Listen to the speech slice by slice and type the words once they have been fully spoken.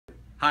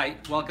Hi,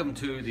 welcome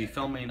to the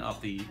filming of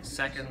the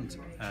second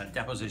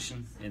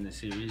deposition in the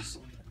series.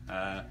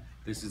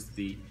 This is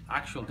the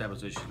actual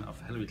deposition of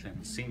Hillary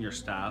Clinton's senior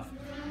staff.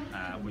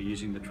 We're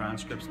using the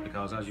transcripts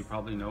because, as you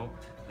probably know,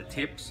 the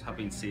tapes have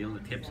been sealed,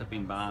 the tapes have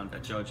been banned. A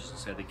judge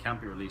said they can't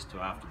be released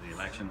till after the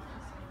election.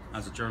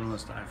 As a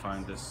journalist, I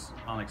found this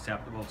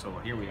unacceptable, so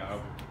here we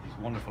are, these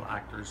wonderful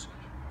actors.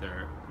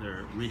 They're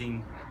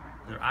reading,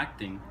 they're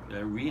acting,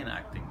 they're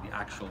reenacting the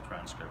actual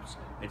transcripts.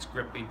 It's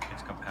gripping,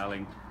 it's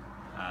compelling.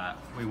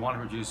 We want to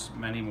produce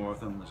many more of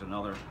them. There's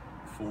another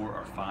 4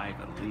 or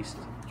 5 at least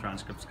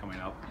transcripts coming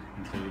up,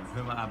 including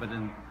Huma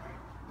Abedin,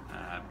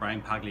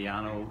 Brian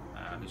Pagliano,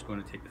 who's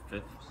going to take the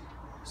 5th.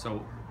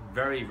 So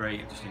very,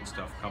 very interesting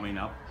stuff coming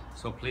up.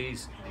 So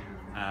please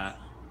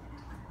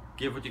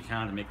give what you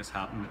can to make this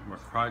happen. We're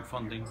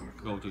crowdfunding.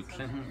 Go to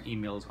Clinton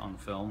Emails on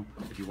Film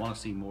if you want to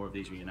see more of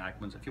these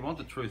reenactments. If you want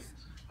the truth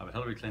about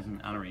Hillary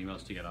Clinton and her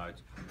emails to get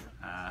out.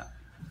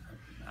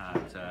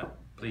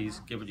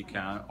 Please give what you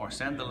can, or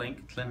send the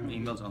link, Clinton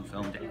Emails on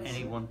Film, to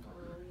anyone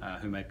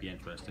who might be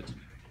interested.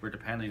 We're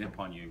depending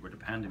upon you. We're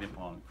depending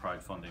upon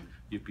crowdfunding.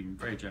 You've been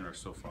very generous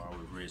so far.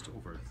 We've raised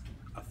over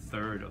a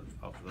third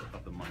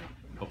of the money,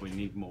 but we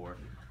need more.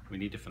 We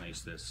need to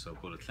finish this, so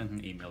go to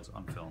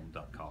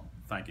ClintonEmailsOnFilm.com.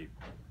 Thank you.